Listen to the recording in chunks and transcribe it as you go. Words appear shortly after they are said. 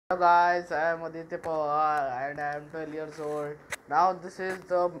Hello guys, I am Aditya Pawar and I am 12 years old. Now this is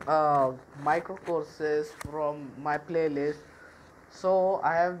the micro courses from my playlist. So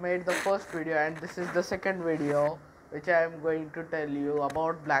I have made the first video and this is the second video which I am going to tell you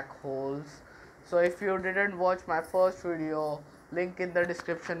about black holes. So if you didn't watch my first video, link in the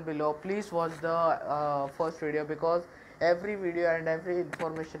description below. Please watch the first video because every video and every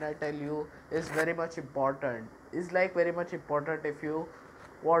information I tell you is very much important. Is like very much important if you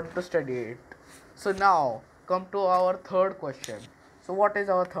want to study it. So now come to our third question. So what is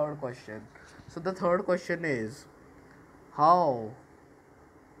our third question? So the third question is how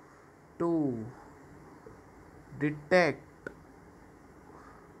to detect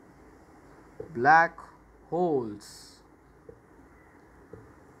black holes.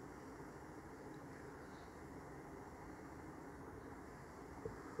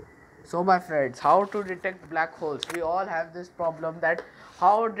 So my friends, how to detect black holes? We all have this problem that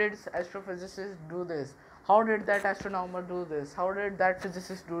how did astrophysicists do this? How did that astronomer do this? How did that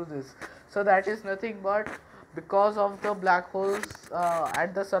physicist do this? So that is nothing but because of the black holes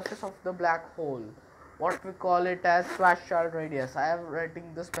at the surface of the black hole. What we call it as Schwarzschild radius. I am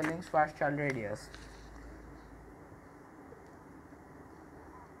writing the spelling Schwarzschild radius.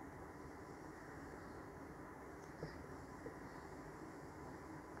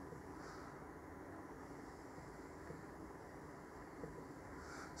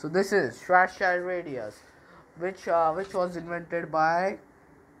 So this is Schwarzschild radius, which was invented by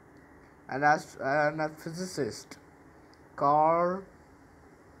a physicist, Carl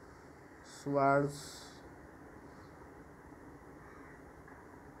Schwarzschild.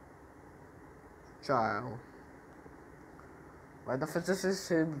 By the physicist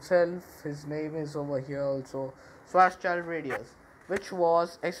himself, his name is over here also, Schwarzschild radius, which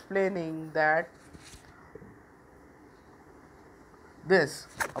was explaining that this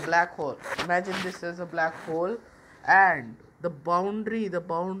a black hole, imagine this as a black hole, and the boundary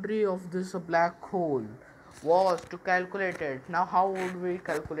of this black hole was to calculate it. Now how would we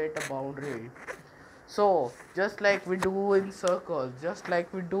calculate a boundary? So just like we do in circles,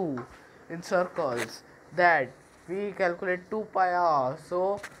 that we calculate 2 pi r.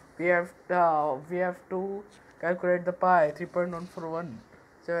 So we have to calculate the pi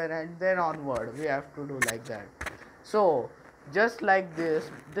 3.1417 and then onward we have to do like that. So just like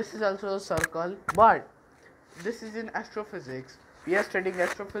this is also a circle, but this is in astrophysics. We are studying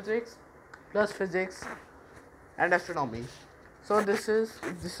astrophysics plus physics and astronomy. So this is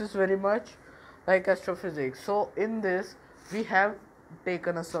very much like astrophysics. So in this we have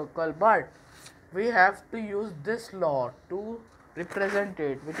taken a circle, but we have to use this law to represent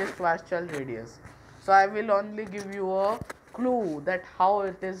it, which is Schwarzschild radius. So I will only give you a clue that how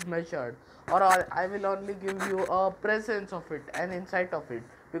it is measured, or I will only give you a presence of it, an insight of it,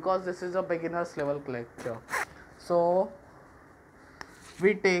 because this is a beginner's level lecture. So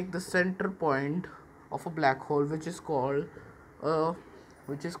we take the center point of a black hole, uh,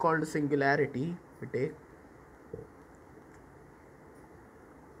 which is called a singularity. We take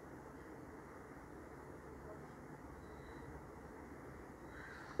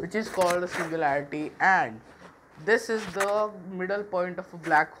which is called a singularity, and this is the middle point of a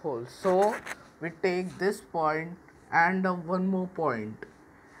black hole. So we take this point and one more point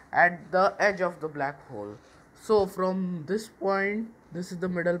at the edge of the black hole. So from this point, this is the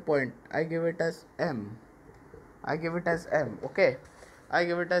middle point, I give it as m. Okay, I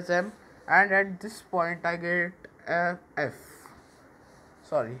give it as m, and at this point I get f.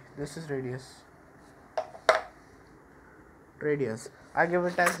 Sorry, this is radius. I give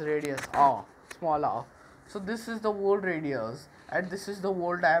it as radius r, small r. So this is the whole radius and this is the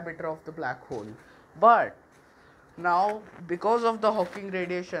whole diameter of the black hole. But now because of the Hawking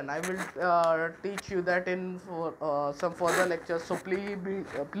radiation, I will teach you that in some further lectures. So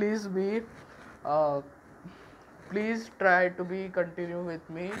uh, please try to be continue with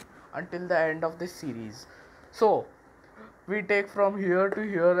me until the end of this series. So we take from here to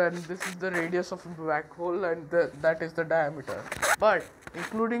here, and this is the radius of a black hole, and that is the diameter. But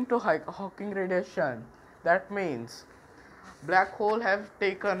including to Hawking radiation, that means black hole have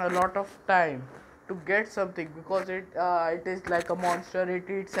taken a lot of time to get something, because it is like a monster. It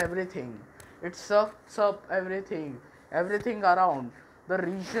eats everything, it sucks up everything around the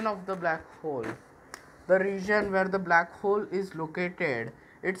region of the black hole, the region where the black hole is located.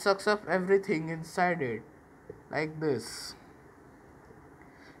 It sucks up everything inside it, like this.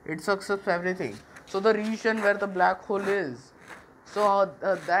 It sucks up everything. So the region where the black hole is, so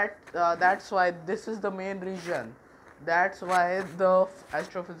that's why this is the main region. That's why the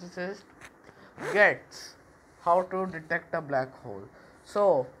astrophysicist gets how to detect a black hole.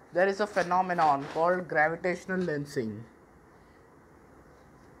 So there is a phenomenon called gravitational lensing.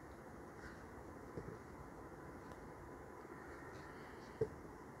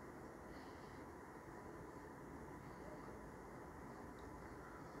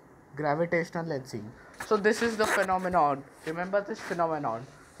 Gravitational lensing. So this is the phenomenon. Remember this phenomenon.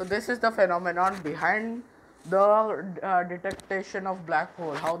 So this is the phenomenon behind the detection of black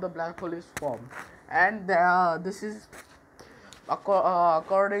hole, how the black hole is formed, and this is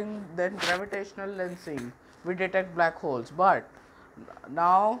according then gravitational lensing we detect black holes. But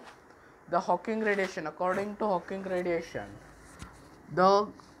now the Hawking radiation, according to Hawking radiation, the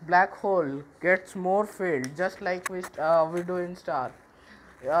black hole gets more filled, just like we do in star.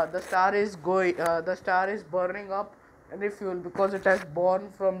 The star is burning up any fuel because it has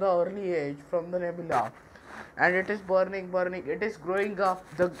born from the early age from the nebula, and it is burning, it is growing up.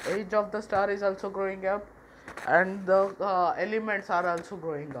 The age of the star is also growing up, and the elements are also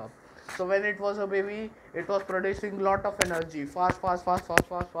growing up. So when it was a baby, it was producing lot of energy, fast,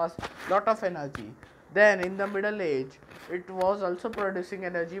 lot of energy. Then in the middle age, it was also producing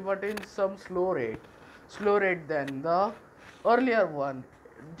energy, but in some slow rate than the earlier one.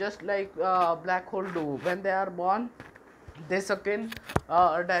 Just like black hole do when they are born, they suck in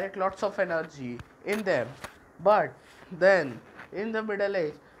direct lots of energy in them. But then in the middle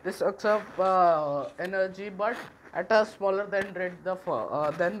age, they sucks up energy, but at a smaller than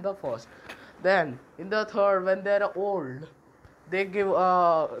the first. Then in the third, when they are old, they give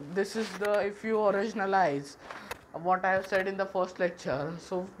this is the, if you originalize what I have said in the first lecture,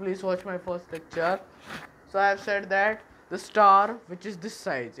 so please watch my first lecture. So I have said that the star, which is this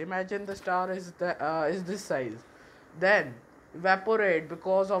size, imagine the star is this size, then evaporate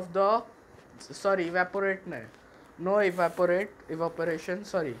because of the, sorry, evaporate no evaporation,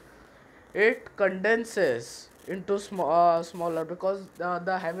 sorry, it condenses into smaller because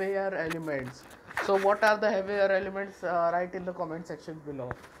the heavier elements. So what are the heavier elements? Write in the comment section below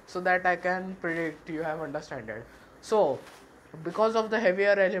so that I can predict you have understood it. So because of the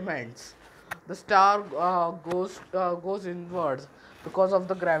heavier elements, the star goes inwards because of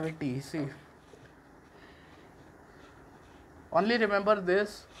the gravity. See, only remember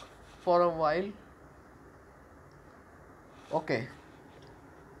this for a while. Okay.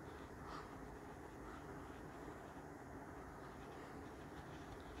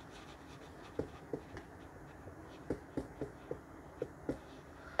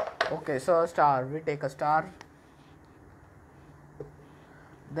 Okay, so a star, we take a star,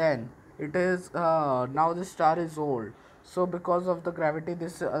 then it is now the star is old. So because of the gravity,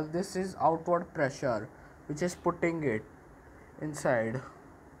 this is outward pressure which is putting it inside.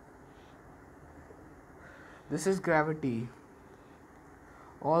 This is gravity.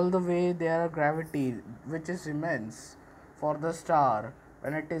 All the way there are gravity which is immense for the star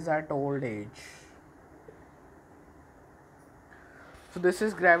when it is at old age. So this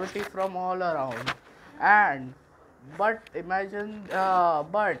is gravity from all around, and but imagine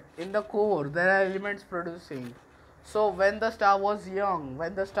but in the core there are elements producing. So when the star was young,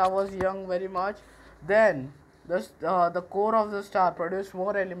 very much, then the core of the star produced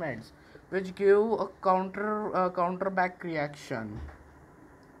more elements which give a counter back reaction.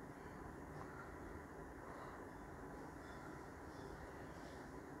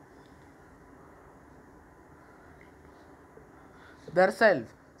 Themselves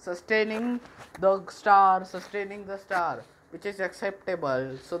sustaining the star, which is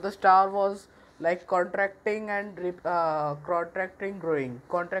acceptable. So the star was like contracting and contracting, growing,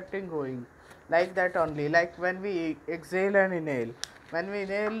 like that only. Like when we exhale and inhale, when we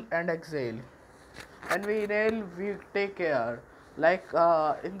inhale and exhale, when we inhale we take air, like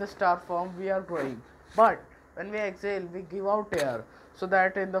in the star form we are growing, but when we exhale we give out air, so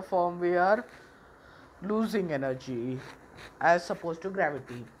that in the form we are losing energy as opposed to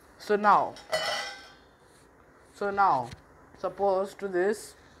gravity. So now suppose to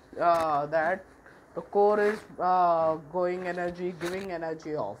this that the core is giving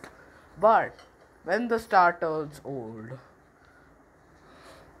energy off, but when the star turns old,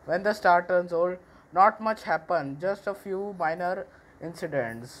 not much happen, just a few minor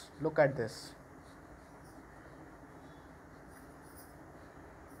incidents. Look at this.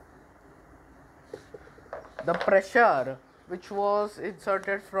 The pressure which was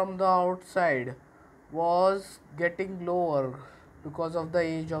inserted from the outside was getting lower because of the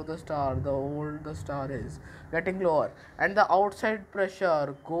age of the star. The old the star is getting lower, and the outside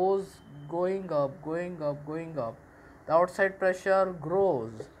pressure going up. The outside pressure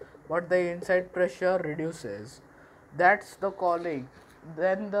grows, but the inside pressure reduces. That's the calling.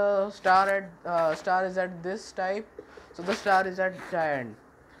 Then the star is at this type, so the star is at giant.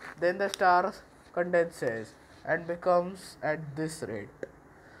 then the star condenses and becomes at this rate.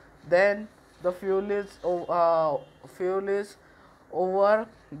 Then the fuel is over.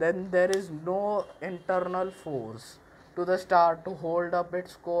 Then there is no internal force to the star to hold up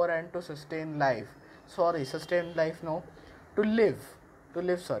its core and to sustain life. Sorry, sustain life, no, to live,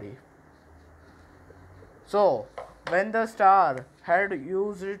 sorry. So, when the star had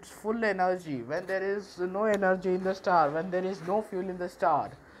used its full energy, when there is no energy in the star, when there is no fuel in the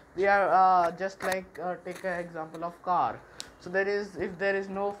star, we are just like take an example of car. So there is, if there is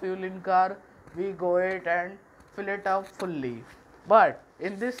no fuel in car, we go it and fill it up fully. But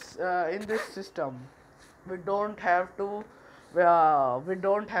in this system, we don't have to we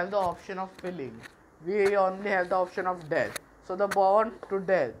don't have the option of filling. We only have the option of death. So the bond to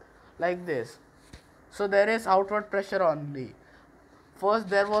death, like this. So there is outward pressure only. First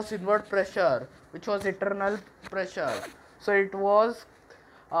there was inward pressure, which was eternal pressure. So it was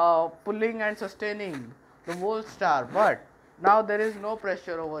pulling and sustaining the whole star. But now there is no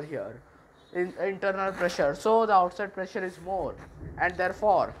pressure over here, internal pressure. So the outside pressure is more, and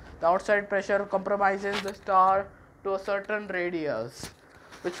therefore the outside pressure compromises the star to a certain radius,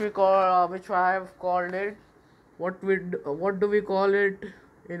 which we call, which I have called it. What do we call it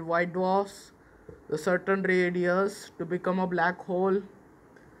in white dwarfs? A certain radius to become a black hole.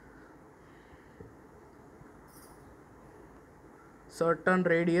 Certain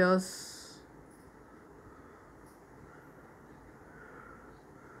radius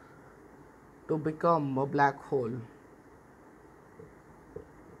to become a black hole.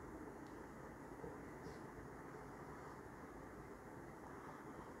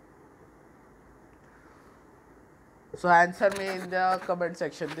 So answer me in the comment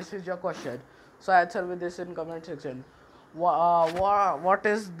section. This is your question. So answer me this in comment section. What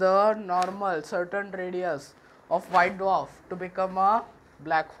is the normal certain radius of white dwarf to become a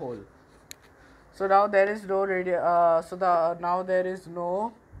black hole? So now there is no now there is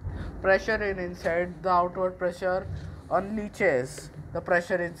no pressure in inside. The outward pressure unleashes the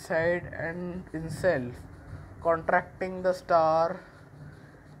pressure inside and itself, contracting the star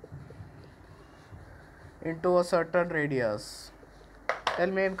into a certain radius. Tell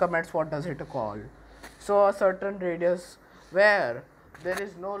me in comments what does it call. So a certain radius where there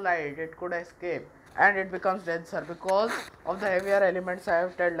is no light, it could escape and it becomes denser because of the heavier elements I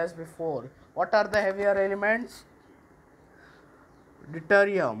have told us before. What are the heavier elements?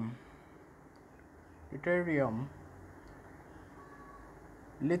 Deuterium,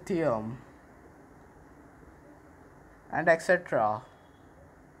 lithium, and etc.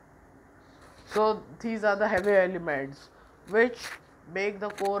 So these are the heavy elements which make the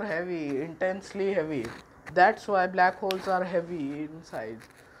core heavy, intensely heavy. That's why black holes are heavy inside.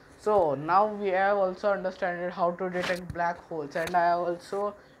 So now we have also understood how to detect black holes, and I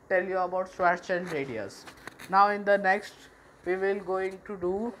also tell you about Schwarzschild radius. Now in the next we will going to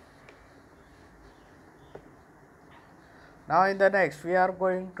do we are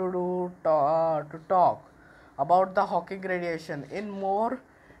going to do to talk about the Hawking radiation in more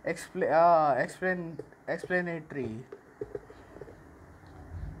explanatory.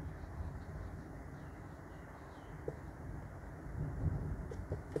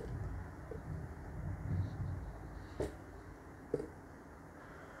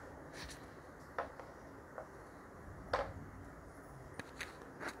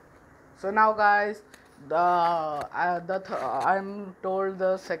 So now guys, I'm told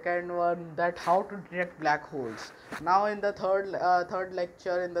the second one, that how to detect black holes. Now in the third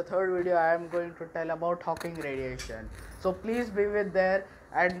lecture, in the third video, I am going to tell about Hawking radiation. So please be with there,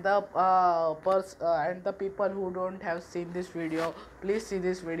 and the people who don't have seen this video, please see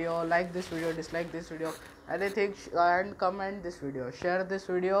this video, like this video, dislike this video, anything, and comment this video, share this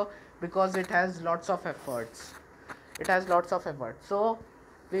video, because it has lots of efforts. So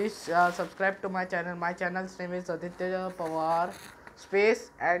please subscribe to my channel. My channel's name is Aditya Pawar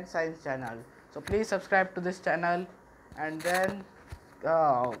Space and Science channel. So please subscribe to this channel, and then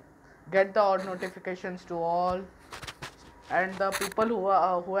get the all notifications to all. And the people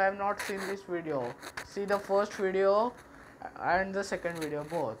who have not seen this video, see the first video and the second video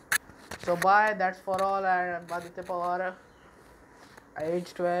both. So bye. That's for all. I am Aditya Pawar,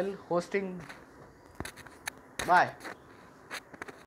 age 12, hosting. Bye.